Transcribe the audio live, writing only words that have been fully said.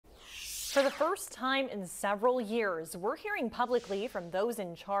For the first time in several years, we're hearing publicly from those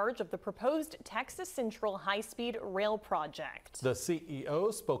in charge of the proposed Texas Central high-speed rail project. The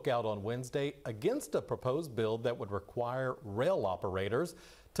CEO spoke out on Wednesday against a proposed bill that would require rail operators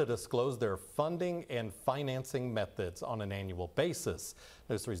to disclose their funding and financing methods on an annual basis.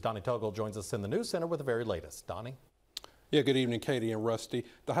 News 3's Donnie Tuggle joins us in the News Center with the very latest. Donnie? Yeah, good evening, Katie and Rusty.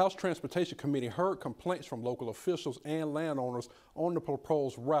 The House Transportation Committee heard complaints from local officials and landowners on the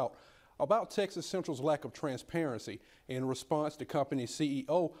proposed route about Texas Central's lack of transparency. In response, the company's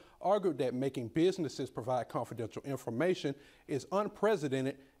CEO argued that making businesses provide confidential information is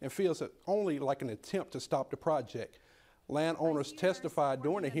unprecedented and feels it only like an attempt to stop the project. Landowners testified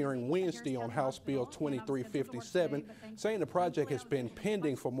during the hearing Wednesday on House Bill 2357, saying the project has been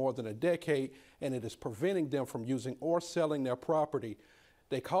pending for more than a decade and it is preventing them from using or selling their property.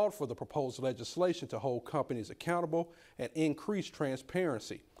 They called for the proposed legislation to hold companies accountable and increase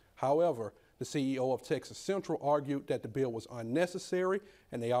transparency. However, the CEO of Texas Central argued that the bill was unnecessary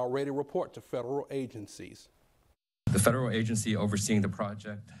and they already report to federal agencies. The federal agency overseeing the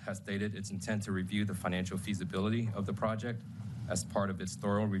project has stated its intent to review the financial feasibility of the project as part of its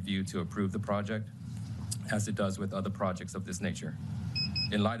thorough review to approve the project, as it does with other projects of this nature.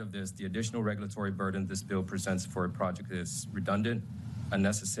 In light of this, the additional regulatory burden this bill presents for a project is redundant,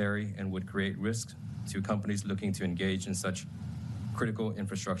 unnecessary, and would create risks to companies looking to engage in such critical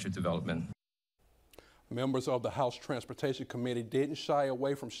infrastructure development. Members of the House Transportation Committee didn't shy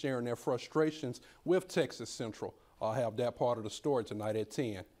away from sharing their frustrations with Texas Central. I'll have that part of the story tonight at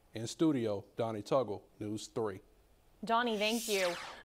 10. In studio, Donnie Tuggle, News 3. Donnie, thank you.